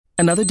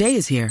Another day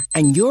is here,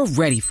 and you're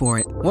ready for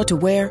it. What to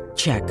wear?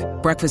 Check.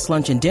 Breakfast,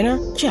 lunch, and dinner?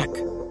 Check.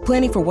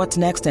 Planning for what's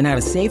next and how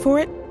to save for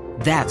it?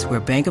 That's where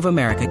Bank of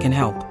America can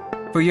help.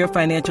 For your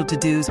financial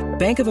to-dos,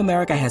 Bank of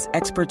America has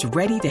experts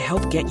ready to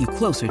help get you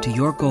closer to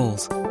your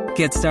goals.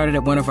 Get started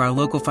at one of our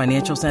local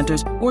financial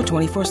centers or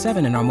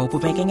 24/7 in our mobile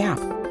banking app.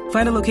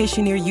 Find a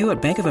location near you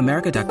at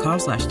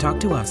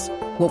bankofamerica.com/talktous.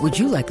 What would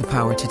you like the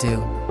power to do?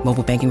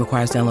 Mobile banking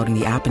requires downloading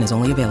the app and is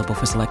only available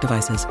for select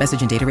devices.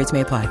 Message and data rates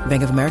may apply.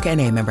 Bank of America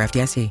N.A., member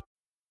FDIC.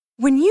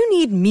 When you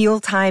need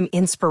mealtime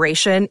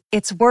inspiration,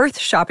 it's worth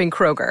shopping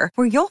Kroger,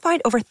 where you'll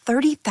find over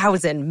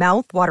 30,000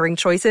 mouth-watering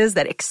choices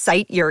that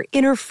excite your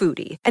inner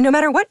foodie. And no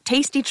matter what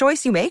tasty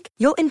choice you make,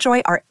 you'll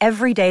enjoy our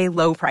everyday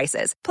low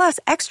prices, plus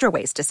extra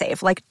ways to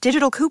save, like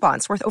digital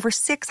coupons worth over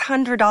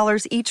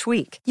 $600 each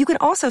week. You can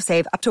also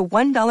save up to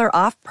 $1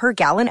 off per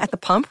gallon at the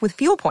pump with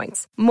fuel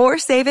points. More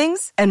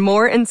savings and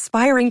more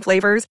inspiring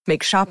flavors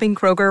make shopping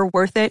Kroger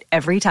worth it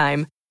every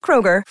time.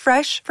 Kroger,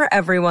 fresh for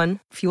everyone.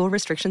 Fuel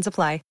restrictions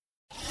apply.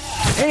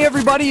 Hey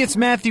everybody, it's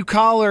Matthew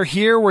Collar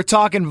here. We're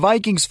talking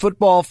Vikings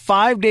football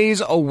 5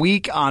 days a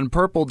week on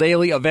Purple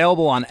Daily,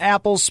 available on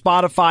Apple,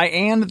 Spotify,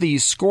 and the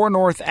Score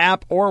North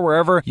app or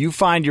wherever you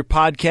find your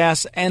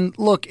podcasts. And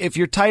look, if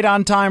you're tight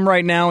on time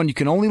right now and you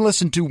can only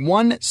listen to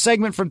one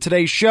segment from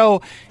today's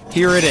show,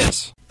 here it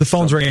is. The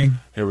phone's ringing.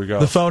 Here we go.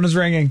 The phone is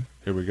ringing.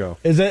 Here we go.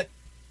 Is it?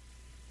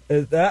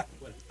 Is that?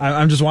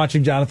 I'm just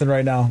watching Jonathan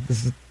right now.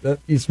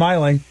 He's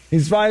smiling.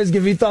 He's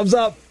giving me thumbs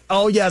up.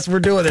 Oh, yes, we're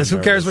doing this. Who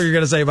cares what you're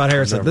going to say about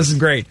Harrison? This is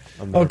great.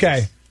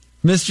 Okay.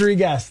 Mystery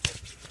guest.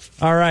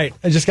 All right.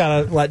 I just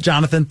got to let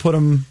Jonathan put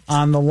him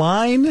on the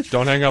line.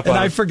 Don't hang up on him.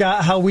 And I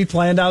forgot how we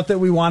planned out that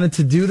we wanted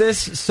to do this.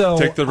 So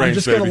Take the reins, I'm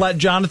just going to let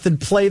Jonathan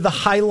play the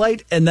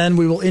highlight, and then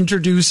we will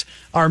introduce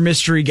our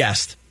mystery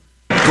guest.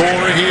 Gore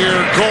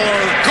here.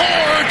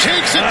 Gore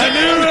takes it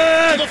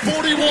down to the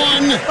 41.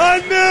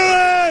 I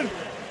knew it!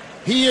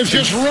 He has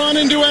just run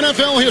into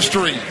NFL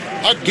history.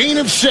 A gain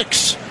of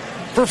 6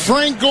 for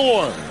Frank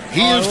Gore.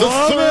 He is the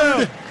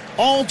third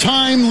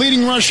all-time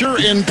leading rusher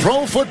in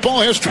pro football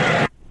history.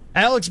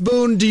 Alex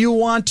Boone, do you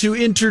want to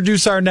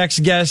introduce our next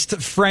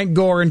guest, Frank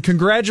Gore, and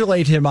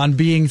congratulate him on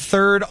being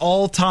third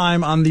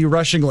all-time on the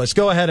rushing list?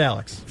 Go ahead,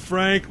 Alex.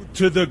 Frank,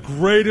 to the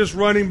greatest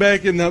running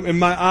back in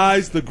my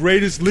eyes, the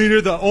greatest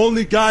leader, the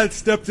only guy that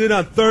stepped in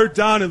on third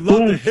down and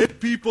loved to hit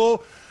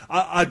people.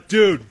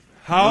 Dude,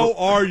 how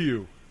are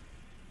you?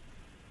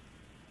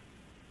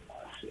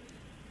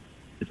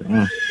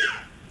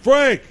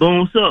 Frank! Boom,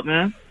 what's up,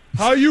 man?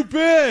 How you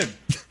been?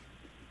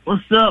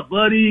 What's up,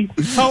 buddy?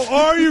 How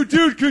are you,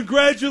 dude?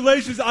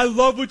 Congratulations. I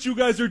love what you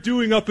guys are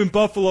doing up in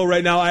Buffalo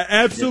right now. I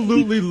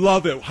absolutely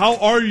love it. How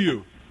are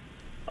you?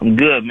 I'm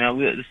good, man.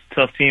 This is a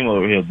tough team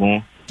over here,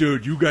 Boom.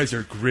 Dude, you guys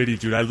are gritty,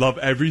 dude. I love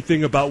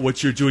everything about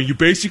what you're doing. You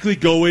basically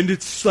go into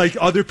like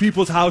other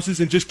people's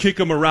houses and just kick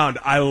them around.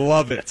 I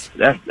love it.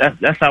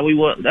 That's how we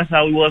was. That's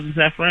how we was in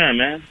San Fran,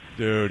 man.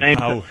 Dude,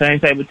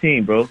 same type of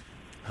team, bro.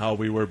 How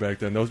we were back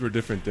then. Those were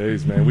different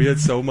days, man. We had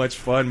so much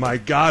fun. My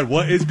God,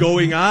 what is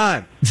going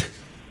on?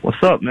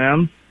 What's up,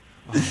 man?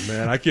 Oh,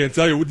 man, I can't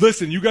tell you.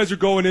 Listen, you guys are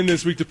going in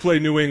this week to play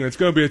New England. It's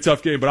going to be a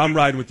tough game, but I'm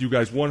riding with you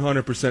guys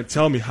 100%.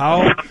 Tell me,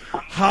 how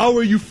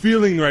are you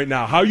feeling right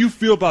now? How you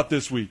feel about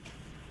this week?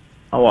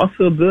 Oh, I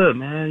feel good,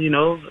 man. You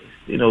know,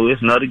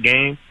 it's another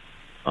game.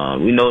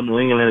 We know New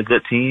England is a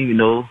good team. You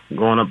know,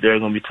 going up there is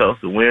going to be tough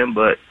to win,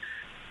 but,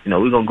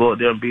 we're going to go up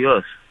there and be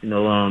us. Be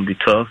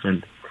tough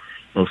and,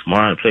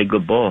 smart and play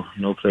good ball.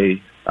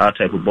 Play our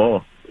type of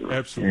ball.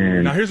 Absolutely.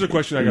 And, now, here's a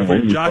question I got for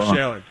you. Josh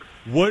Allen,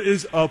 what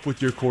is up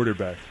with your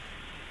quarterback?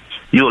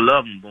 You'll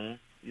love him, Boom.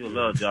 You'll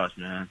love Josh,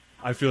 man.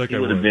 I feel like he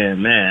would have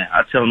been, man.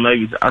 I tell him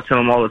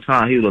all the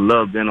time, he would have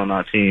loved being on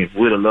our team.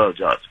 We would have loved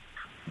Josh.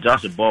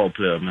 Josh is a ball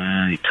player,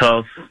 man. He's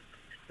tough,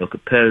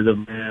 competitive,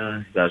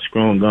 man. He got a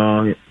strong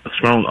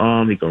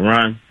arm. He can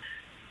run.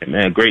 And,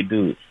 man, great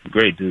dude,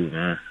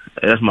 man.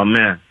 That's my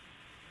man.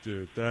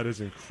 Dude, that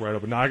is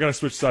incredible. Now, I got to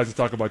switch sides and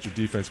talk about your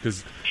defense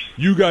because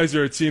you guys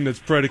are a team that's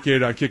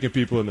predicated on kicking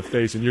people in the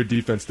face, and your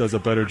defense does a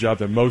better job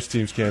than most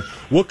teams can.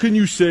 What can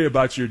you say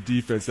about your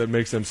defense that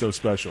makes them so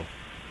special?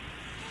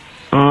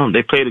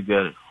 They play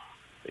together.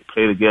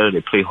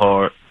 They play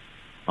hard.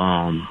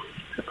 I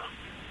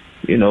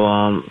knew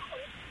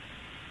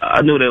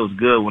that was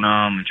good when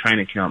in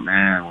training camp,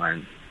 man,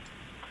 when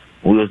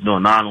we was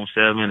doing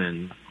 9-on-7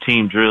 and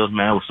team drills,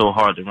 man. It was so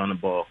hard to run the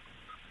ball.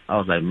 I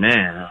was like,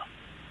 man,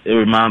 it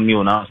reminded me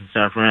when I was in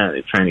San Fran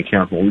at training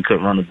camp when we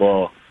couldn't run the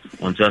ball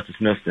on Justice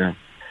Smith then.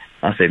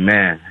 I said,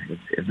 man,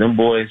 if them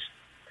boys,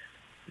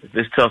 if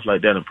it's tough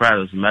like that in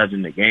practice,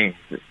 imagine the game,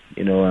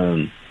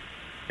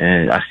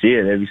 and I see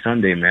it every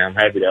Sunday, man. I'm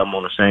happy that I'm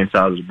on the same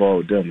side of the ball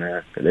with them,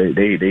 man.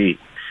 They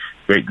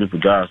great group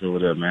of guys over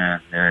there,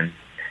 man. And,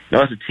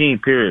 it's a team,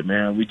 period,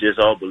 man. We just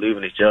all believe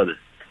in each other.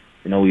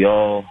 We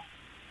all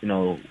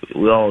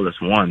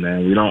just one,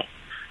 man. We don't,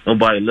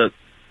 nobody look,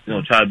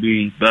 try to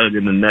be better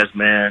than the next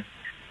man.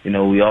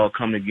 We all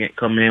come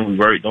in, we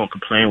work, don't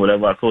complain,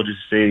 whatever our coaches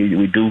say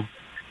we do.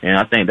 And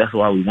I think that's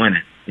why we win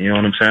it. You know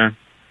what I'm saying?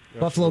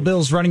 Buffalo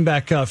Bills running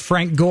back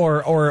Frank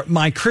Gore, or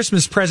my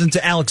Christmas present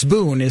to Alex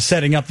Boone, is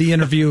setting up the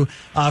interview.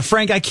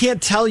 Frank, I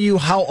can't tell you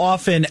how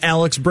often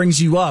Alex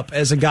brings you up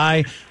as a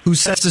guy who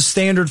sets a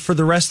standard for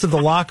the rest of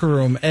the locker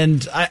room.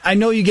 And I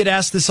know you get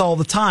asked this all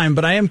the time,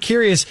 but I am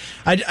curious.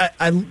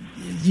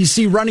 You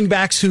see running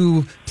backs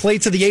who play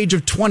to the age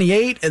of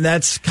 28, and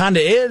that's kind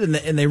of it,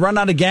 and they run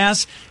out of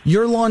gas.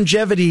 Your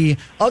longevity,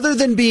 other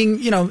than being,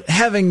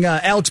 having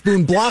Alex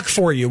Boone block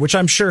for you, which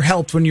I'm sure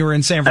helped when you were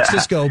in San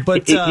Francisco,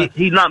 but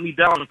he knocked me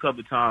down a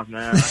couple of times,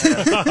 man. That's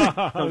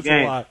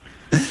a lot.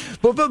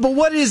 But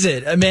what is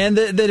it, man,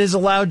 that has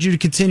allowed you to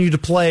continue to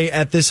play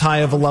at this high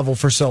of a level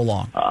for so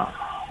long?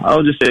 I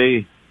would just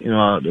say,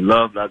 the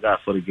love that I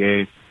got for the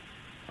game,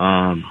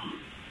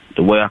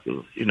 the way I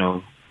could,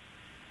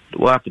 the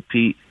way I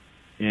compete,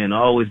 and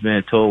I've always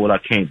been told what I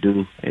can't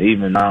do. And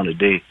even now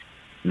today,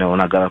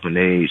 when I got up in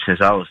age, since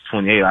I was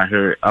 28,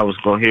 I was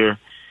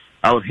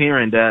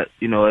hearing that,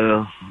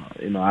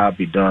 I'll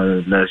be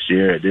done next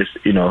year.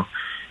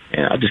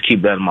 And I just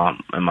keep that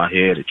in my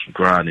head and keep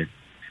grinding.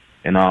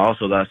 And I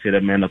also got to say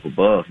that man up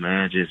above,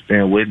 man, just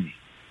being with me,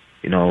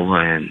 and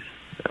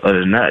other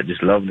than that,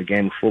 just loving the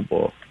game of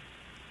football.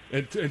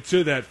 And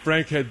to that,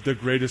 Frank had the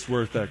greatest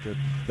work ethic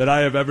that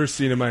I have ever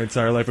seen in my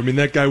entire life. I mean,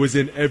 that guy was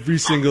in every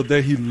single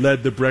day. He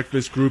led the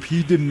breakfast group.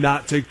 He did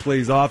not take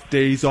plays off,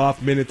 days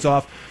off, minutes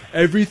off.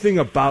 Everything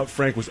about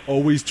Frank was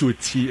always to a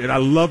T. And I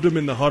loved him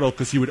in the huddle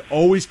because he would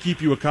always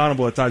keep you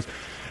accountable at times.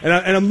 And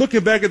I'm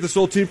looking back at this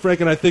whole team, Frank,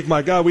 and I think,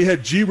 my God, we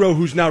had Giro,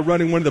 who's now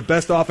running one of the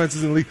best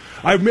offenses in the league.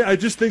 I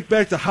just think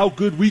back to how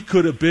good we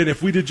could have been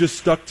if we'd have just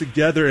stuck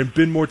together and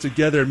been more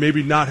together and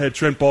maybe not had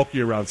Trent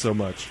Baalke around so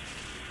much.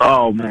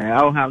 Oh, man,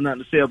 I don't have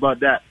nothing to say about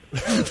that.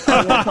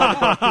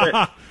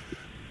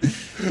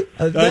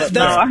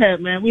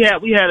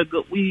 We had a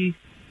good.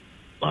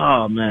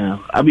 Oh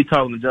man, I be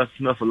talking to Justin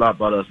Smith a lot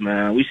about us,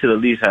 man. We should at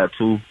least have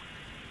two.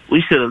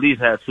 We should at least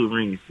have 2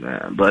 rings,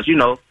 man. But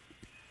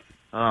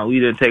we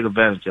didn't take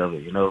advantage of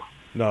it, No,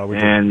 we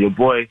didn't. And your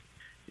boy,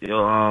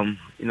 your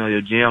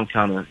GM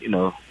kind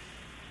of,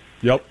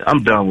 Yep.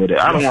 I'm done with it.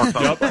 I don't want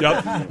to talk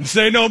about it.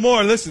 Say no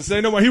more. Listen,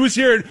 say no more. He was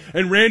here,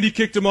 and Randy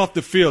kicked him off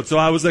the field. So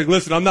I was like,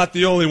 listen, I'm not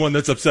the only one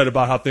that's upset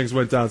about how things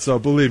went down. So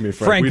believe me,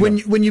 Frank.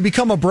 When you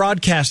become a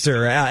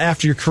broadcaster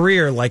after your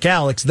career like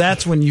Alex,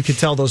 that's when you can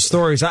tell those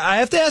stories. I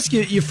have to ask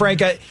you Frank,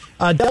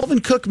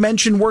 Dalvin Cook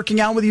mentioned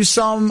working out with you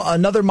some,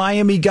 another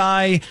Miami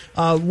guy.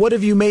 What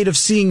have you made of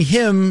seeing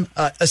him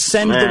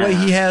ascend the way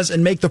he has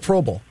and make the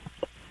Pro Bowl?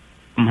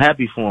 I'm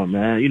happy for him,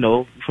 man.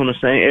 From the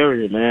same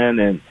area, man,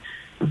 and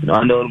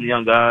I know them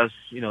young guys,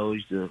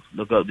 used to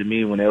look up to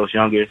me when they was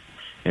younger,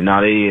 and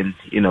now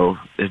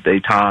it's their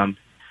time,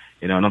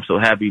 and I'm so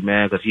happy,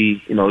 man, because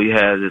he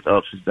has his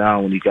ups and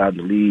downs when he got in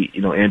the league,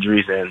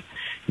 injuries, and,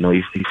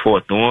 he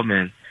fought through them,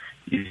 and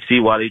you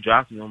see why they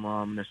drafted him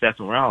in the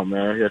second round,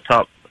 man. He's a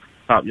top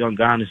young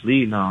guy in this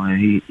league now,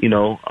 and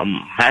I'm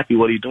happy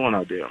what he's doing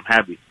out there. I'm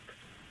happy.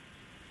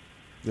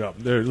 Yeah,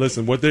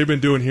 listen, what they've been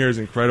doing here is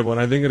incredible,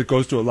 and I think it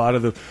goes to a lot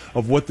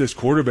of what this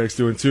quarterback's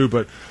doing too.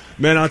 But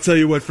man, I'll tell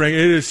you what, Frank,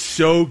 it is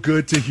so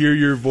good to hear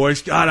your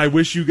voice. God, I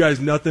wish you guys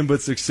nothing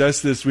but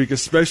success this week,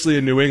 especially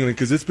in New England,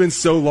 because it's been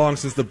so long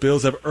since the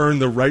Bills have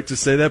earned the right to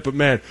say that. But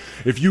man,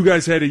 if you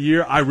guys had a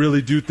year, I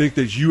really do think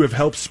that you have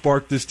helped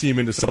spark this team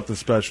into something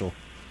special.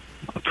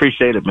 I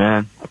appreciate it,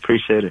 man. I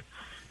appreciate it.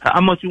 How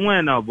much you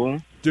win now,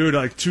 Boone? Dude,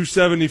 like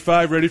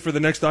 275, ready for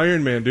the next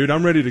Ironman, dude.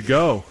 I'm ready to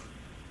go.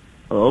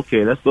 Oh,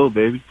 okay, let's go,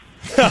 baby.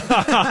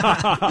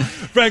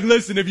 Frank,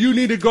 listen, if you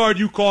need a guard,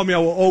 you call me. I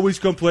will always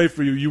come play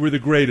for you. You were the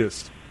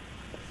greatest.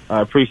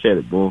 I appreciate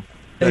it, Boone.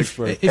 Thanks,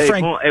 Frank. Hey,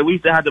 Frank. Boone, we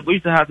used to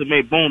have to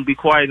make Boone be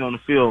quiet on the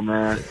field,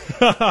 man.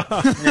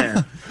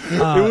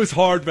 It was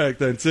hard back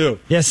then, too.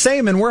 Yeah,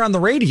 same, and we're on the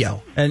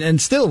radio,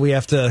 and still we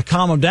have to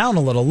calm him down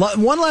a little.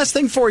 One last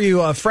thing for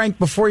you, Frank,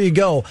 before you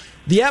go.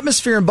 The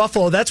atmosphere in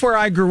Buffalo, that's where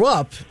I grew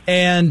up,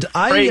 and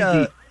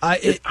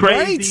it's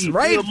crazy.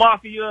 Right.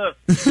 Mafia.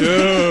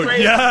 Dude,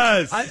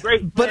 yes.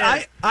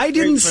 I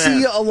didn't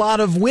see a lot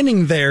of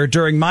winning there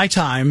during my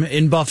time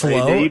in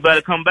Buffalo. Hey, you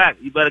better come back.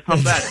 Man.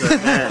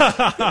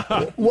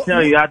 I'm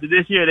telling you, after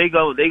this year, they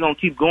gonna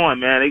keep going,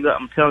 man.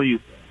 I'm telling you,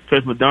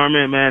 Chris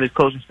McDermott, man, his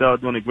coaching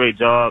staff doing a great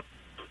job.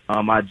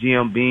 My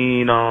GM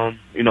Bean,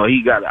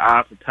 he got an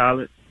eye for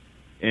talent,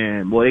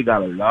 and boy, they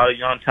got a lot of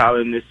young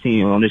talent on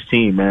this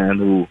team, man.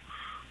 Who,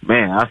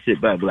 man, I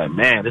sit back and be like,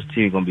 man, this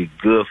team gonna be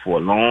good for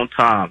a long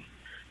time.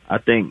 I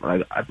think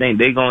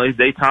it's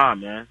their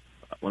time, man.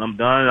 When I'm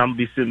done, I'm gonna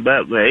be sitting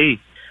back like, hey,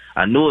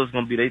 I knew it was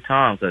gonna be their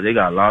time because they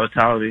got a lot of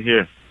talent in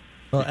here.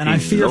 Well, and I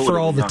fear for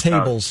all the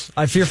tables.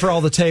 I fear for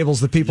all the tables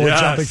that people are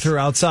jumping through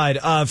outside.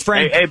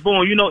 Frank, hey,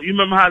 Boone, you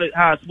remember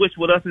how it switched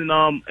with us in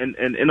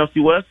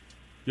NFC West?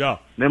 Yeah.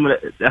 Remember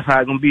that's how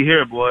it's gonna be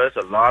here, boy. It's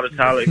a lot of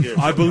talent here.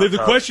 I believe the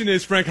question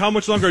is, Frank, how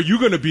much longer are you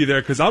gonna be there?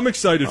 Because I'm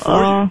excited for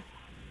you.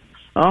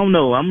 I don't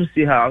know. I'm gonna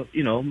see how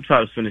I'm gonna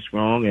try to finish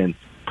strong and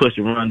push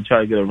and run,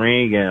 try to get a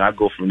ring, and I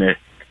go from there.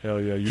 Hell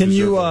yeah!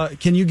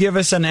 Can you give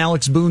us an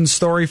Alex Boone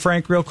story,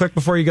 Frank, real quick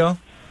before you go?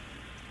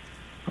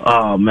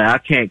 Oh, man, I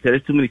can't, because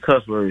there's too many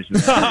cuss words,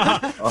 man.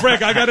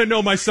 Frank, I got to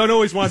know. My son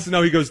always wants to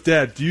know. He goes,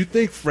 Dad, do you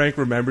think Frank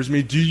remembers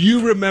me? Do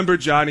you remember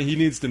Johnny? He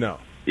needs to know.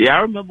 Yeah,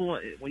 I remember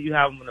when you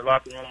have him in the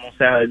locker room on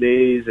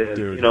Saturdays, and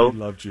Dude, you know, he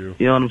loved you.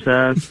 You know what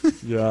I'm saying?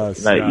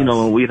 Yes. Like, yes. you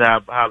know, when we'd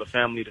have the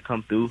family to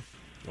come through.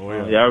 Oh,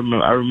 yeah. Yeah,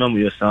 I remember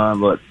your son,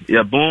 but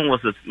yeah, Boone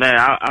was man.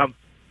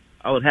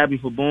 I was happy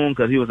for Boone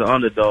because he was an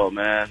underdog,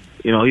 man.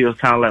 You know, he was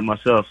kind of like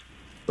myself.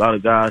 A lot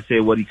of guys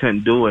said what he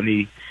couldn't do, and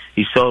he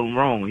showed them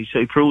wrong.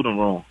 He proved them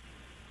wrong.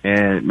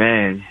 And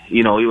man,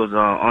 you know, he was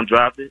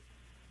undrafted,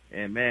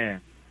 and man,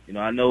 you know,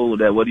 I know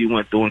that what he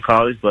went through in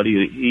college, but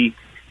he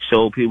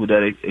showed people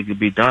that it could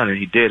be done, and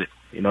he did it.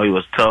 You know, he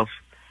was tough.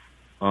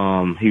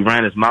 He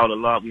ran his mouth a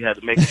lot. We had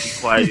to make him be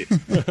quiet.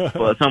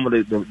 But some of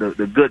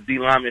the good D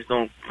linemen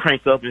don't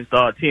crank up and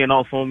start teeing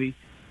off on me.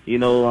 You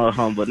know,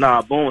 but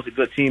Boone was a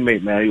good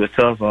teammate, man. He was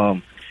tough.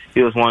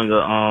 He was one of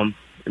the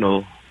you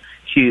know,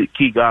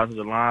 key guys of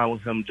the line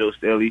with him, Joe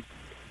Staley.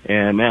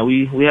 And man,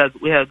 we had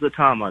a good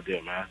time out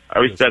there, man. I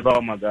respect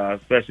all my guys,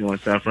 especially when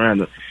San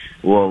Fran,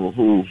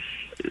 who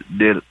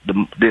did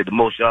the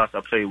most shots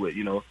I played with,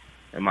 you know,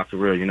 in my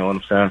career. You know what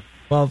I'm saying?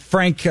 Well,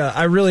 Frank,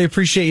 I really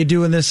appreciate you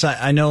doing this.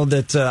 I know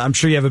that I'm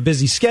sure you have a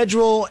busy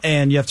schedule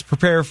and you have to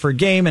prepare for a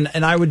game.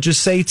 And I would just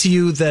say to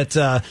you that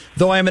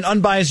though I am an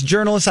unbiased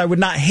journalist, I would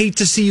not hate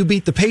to see you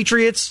beat the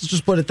Patriots. Let's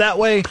just put it that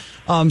way.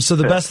 So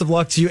the best of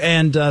luck to you.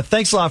 And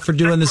thanks a lot for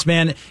doing this,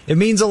 man. It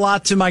means a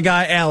lot to my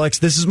guy, Alex.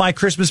 This is my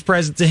Christmas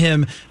present to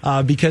him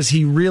because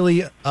he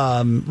really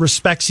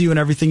respects you and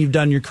everything you've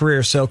done in your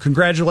career. So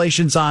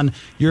congratulations on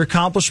your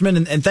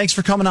accomplishment. And thanks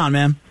for coming on,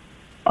 man.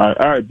 All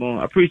right, Boone.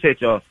 I appreciate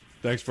y'all.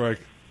 Thanks, Frank.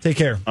 Take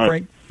care.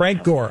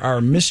 Frank Gore, our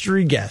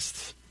mystery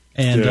guest.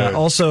 And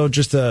also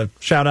just a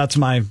shout-out to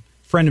my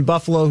friend in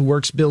Buffalo who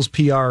works Bill's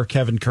PR,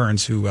 Kevin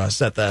Kearns, who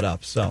set that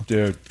up. So,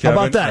 dude, how Kevin,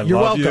 about that?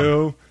 You're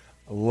welcome.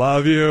 I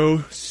love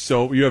you.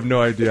 So you have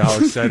no idea how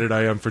excited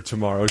I am for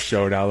tomorrow's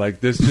show now. Like,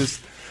 this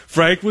just...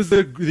 Frank was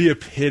the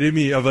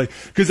epitome of, like,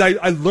 because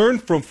I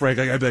learned from Frank.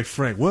 Like, I'd be like,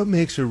 Frank, what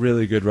makes a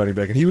really good running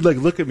back? And he would, like,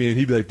 look at me and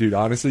he'd be like, dude,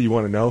 honestly, you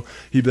want to know?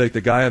 He'd be like, the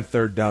guy on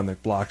third down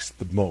that blocks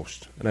the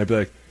most. And I'd be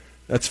like,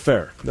 that's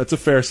fair. That's a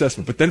fair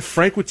assessment. But then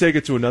Frank would take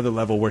it to another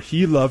level where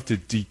he loved to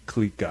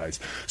decleat guys.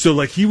 So,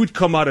 like, he would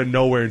come out of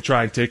nowhere and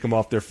try and take them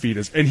off their feet.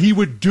 And he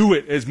would do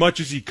it as much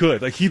as he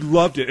could. Like, he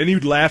loved it. And he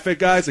would laugh at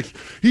guys. Like,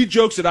 he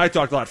jokes that I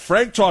talked a lot.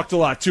 Frank talked a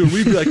lot, too. And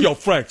we'd be like, yo,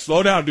 Frank,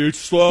 slow down, dude.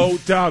 Slow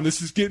down.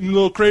 This is getting a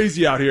little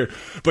crazy out here.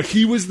 But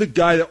he was the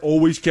guy that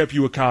always kept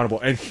you accountable.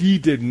 And he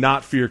did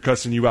not fear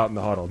cussing you out in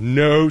the huddle.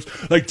 No.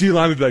 Like,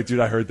 D-line would be like, dude,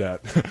 I heard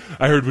that.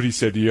 I heard what he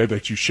said to you. I'd be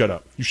like, you shut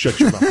up. You shut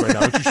your mouth right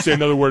now. Don't you say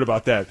another word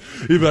about that.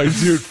 He'd be like,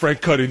 dude, Frank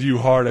cut into you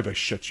hard. I'd be like,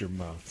 shut your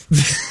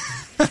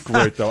mouth.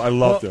 Great, though. I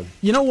loved him.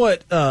 You know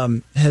what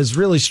has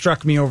really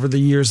struck me over the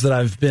years that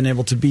I've been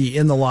able to be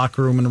in the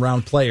locker room and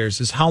around players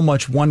is how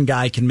much one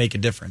guy can make a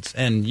difference.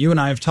 And you and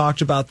I have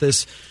talked about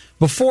this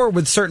before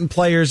with certain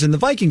players in the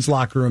Vikings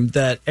locker room,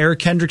 that Eric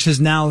Kendricks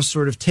has now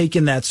sort of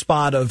taken that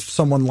spot of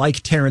someone like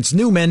Terrence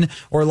Newman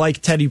or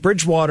like Teddy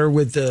Bridgewater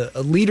with a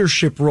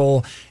leadership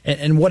role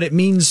and what it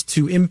means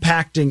to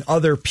impacting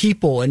other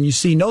people. And you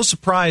see no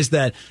surprise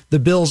that the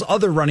Bills'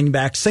 other running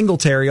back,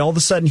 Singletary, all of a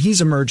sudden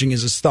he's emerging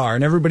as a star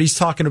and everybody's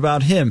talking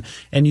about him.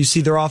 And you see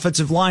their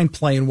offensive line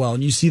playing well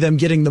and you see them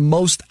getting the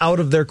most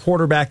out of their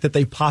quarterback that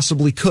they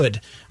possibly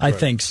could, I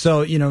think.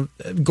 So, you know,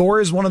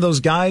 Gore is one of those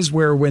guys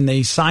where when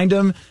they signed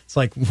him, it's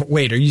like,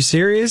 wait, are you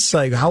serious?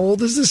 Like, how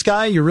old is this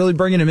guy? You're really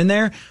bringing him in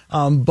there?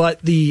 But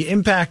the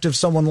impact of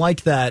someone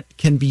like that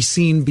can be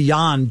seen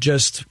beyond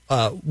just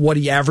what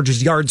he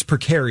averages yards per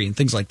carry and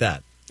things like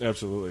that.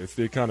 Absolutely. It's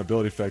the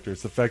accountability factor.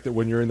 It's the fact that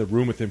when you're in the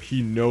room with him,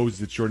 he knows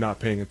that you're not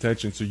paying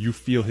attention, so you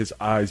feel his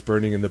eyes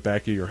burning in the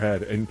back of your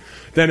head. And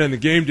then on the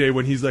game day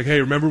when he's like,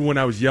 hey, remember when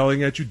I was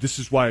yelling at you? This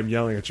is why I'm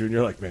yelling at you. And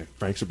you're like, man,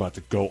 Frank's about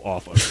to go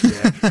off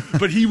again.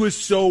 But he was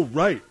so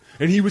right.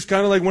 And he was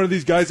kind of like one of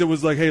these guys that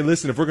was like, hey,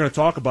 listen, if we're going to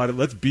talk about it,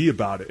 let's be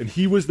about it. And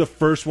he was the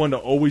first one to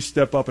always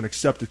step up and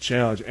accept the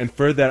challenge. And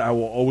for that, I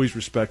will always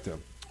respect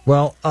him.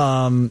 Well,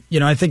 you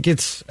know, I think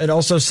it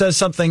also says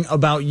something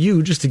about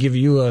you, just to give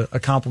you a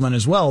compliment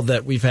as well,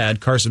 that we've had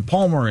Carson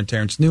Palmer and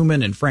Terrence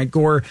Newman and Frank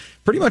Gore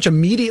pretty much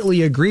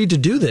immediately agreed to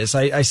do this.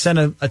 I sent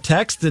a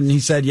text and he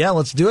said, yeah,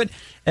 let's do it.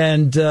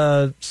 And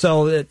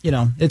so,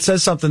 it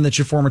says something that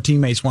your former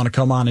teammates want to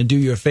come on and do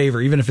you a favor,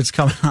 even if it's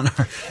coming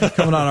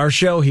on our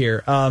show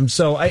here.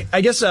 So I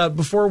guess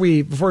before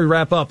we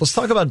wrap up, let's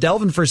talk about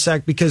Delvin for a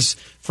sec, because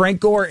Frank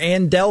Gore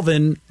and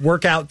Delvin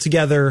work out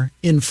together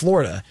in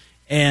Florida.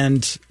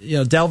 And, you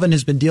know, Delvin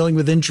has been dealing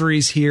with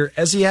injuries here,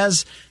 as he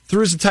has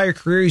through his entire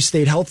career. He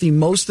stayed healthy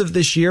most of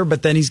this year,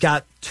 but then he's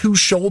got 2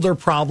 shoulder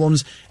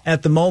problems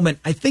at the moment.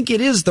 I think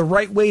it is the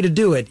right way to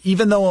do it,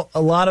 even though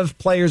a lot of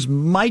players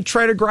might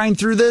try to grind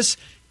through this,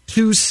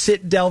 to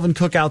sit Delvin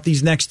Cook out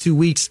these next 2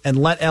 weeks and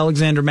let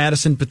Alexander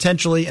Mattison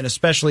potentially, and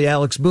especially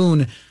Alex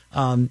Boone,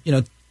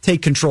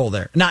 take control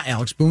there. Not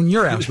Alex Boone,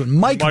 you're Alex Boone.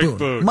 Mike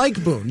Boone.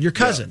 Mike Boone, your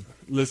cousin.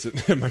 Yeah.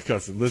 Listen, my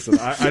cousin, listen,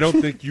 I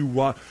don't think you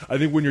want – I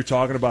think when you're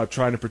talking about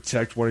trying to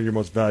protect one of your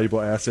most valuable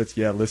assets,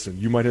 yeah, listen,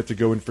 you might have to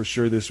go in for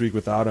sure this week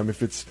without him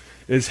if it's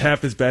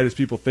half as bad as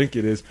people think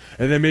it is,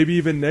 and then maybe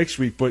even next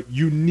week, but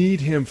you need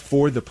him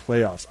for the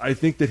playoffs. I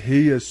think that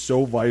he is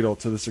so vital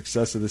to the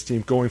success of this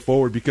team going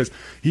forward because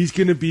he's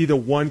going to be the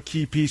one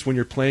key piece when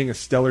you're playing a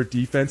stellar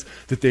defense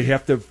that they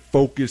have to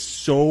focus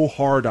so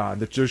hard on,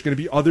 that there's going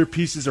to be other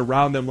pieces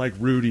around them like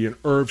Rudy and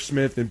Irv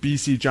Smith and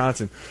B.C.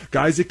 Johnson,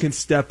 guys that can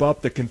step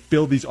up, that can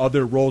fill these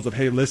other roles of,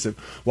 hey, listen,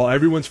 while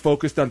everyone's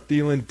focused on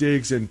Thielen,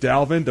 Diggs, and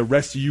Dalvin, the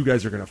rest of you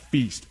guys are going to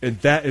feast, and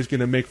that is going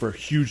to make for a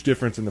huge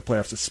difference in the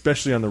playoffs,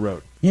 especially on the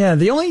road. Yeah,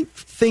 the only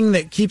thing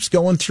that keeps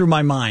going through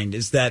my mind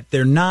is that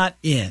they're not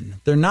in.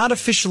 They're not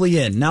officially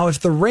in. Now, if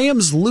the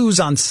Rams lose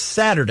on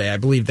Saturday, I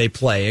believe they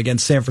play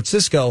against San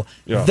Francisco,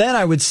 then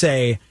I would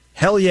say,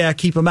 hell yeah,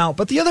 keep him out.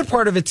 But the other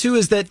part of it, too,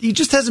 is that he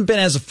just hasn't been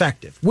as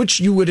effective, which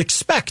you would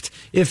expect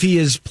if he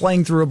is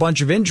playing through a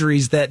bunch of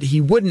injuries, that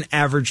he wouldn't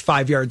average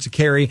 5 yards a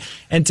carry.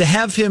 And to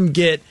have him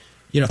get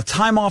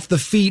time off the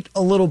feet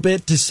a little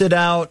bit to sit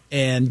out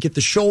and get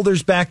the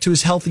shoulders back to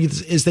as healthy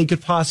as they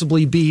could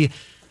possibly be,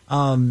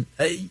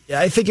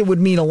 I think it would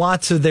mean a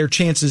lot to their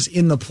chances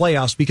in the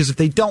playoffs, because if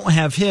they don't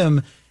have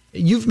him,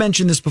 you've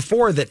mentioned this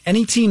before, that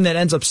any team that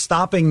ends up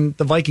stopping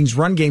the Vikings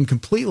run game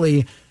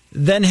completely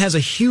then has a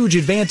huge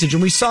advantage.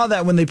 And we saw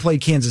that when they played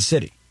Kansas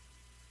City.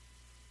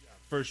 Yeah,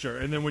 for sure.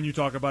 And then when you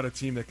talk about a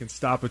team that can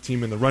stop a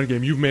team in the run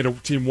game, you've made a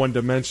team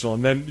one-dimensional.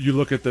 And then you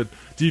look at the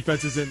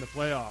defenses in the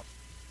playoffs.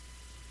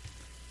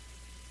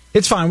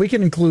 It's fine. We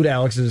can include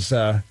Alex's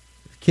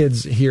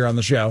kids here on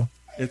the show.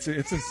 It's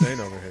insane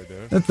over here,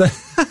 dude.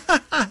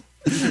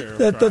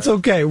 That's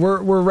okay.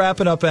 We're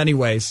wrapping up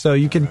anyway, so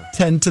you can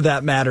tend to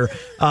that matter.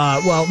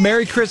 Well,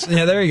 Merry Christmas.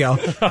 Yeah, there you go.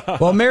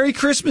 Well, Merry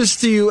Christmas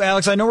to you,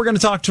 Alex. I know we're going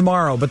to talk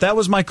tomorrow, but that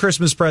was my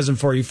Christmas present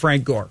for you,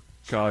 Frank Gore.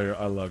 Collier,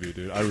 I love you,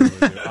 dude. I really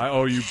do. I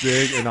owe you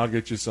big, and I'll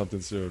get you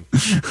something soon.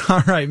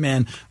 All right,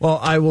 man. Well,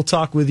 I will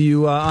talk with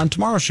you on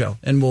tomorrow's show,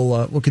 and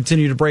we'll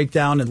continue to break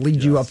down and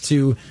lead you up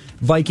to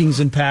Vikings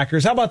and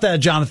Packers. How about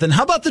that, Jonathan?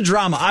 How about the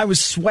drama? I was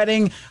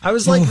sweating. I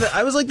was like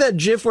that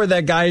GIF where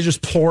that guy is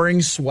just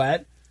pouring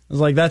sweat. I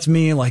was like, that's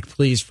me. Like,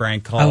 please,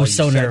 Frank, call. I was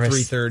so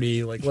nervous.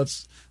 3:30. Like,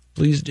 let's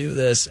please do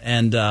this.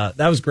 And that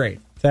was great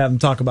to have him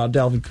talk about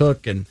Dalvin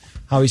Cook and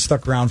how he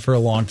stuck around for a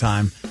long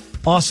time.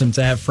 Awesome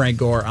to have Frank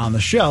Gore on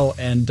the show,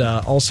 and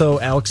also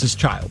Alex's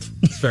child.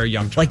 It's very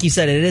young child. Like you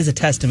said, it is a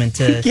testament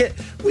to...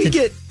 We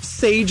get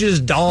Sage's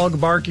dog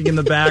barking in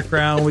the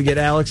background. We get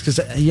Alex, because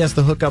he has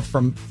to hook up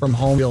from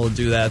home to be able to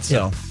do that,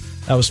 so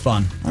that was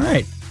fun. All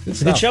right.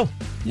 It's a good show.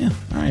 Yeah,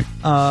 all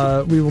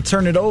right. We will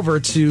turn it over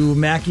to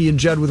Mackie and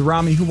Judd with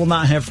Rami, who will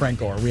not have Frank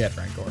Gore. We had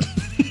Frank Gore.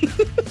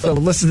 So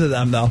listen to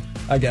them, though,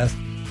 I guess.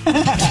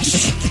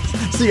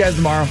 See you guys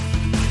tomorrow.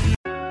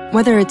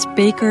 Whether it's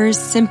Baker's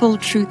Simple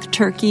Truth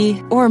Turkey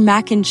or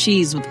mac and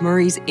cheese with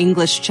Murray's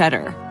English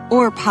Cheddar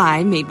or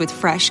pie made with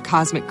fresh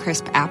Cosmic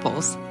Crisp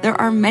apples, there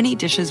are many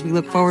dishes we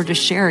look forward to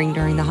sharing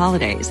during the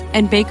holidays.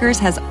 And Baker's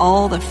has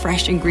all the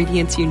fresh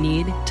ingredients you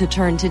need to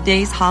turn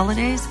today's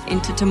holidays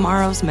into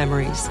tomorrow's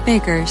memories.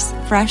 Baker's,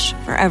 fresh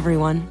for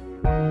everyone.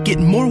 Get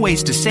more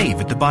ways to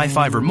save at the Buy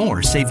 5 or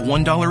More Save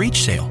 $1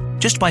 each sale.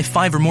 Just buy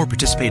 5 or more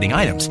participating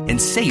items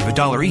and save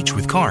 $1 each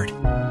with card.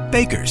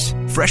 Baker's,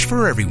 fresh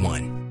for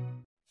everyone.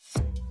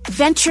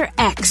 Venture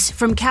X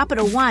from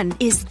Capital One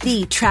is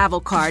the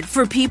travel card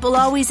for people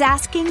always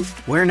asking,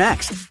 where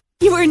next?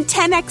 You earn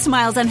 10x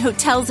miles on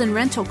hotels and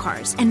rental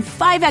cars, and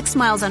 5x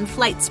miles on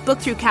flights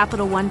booked through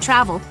Capital One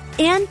Travel,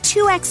 and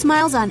 2x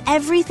miles on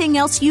everything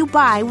else you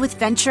buy with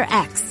Venture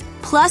X.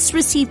 Plus,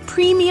 receive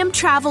premium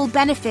travel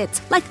benefits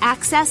like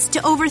access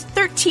to over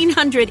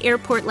 1,300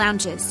 airport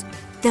lounges.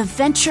 The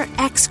Venture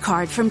X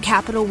card from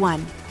Capital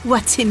One.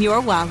 What's in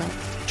your wallet?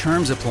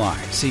 Terms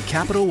apply. See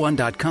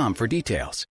CapitalOne.com for details.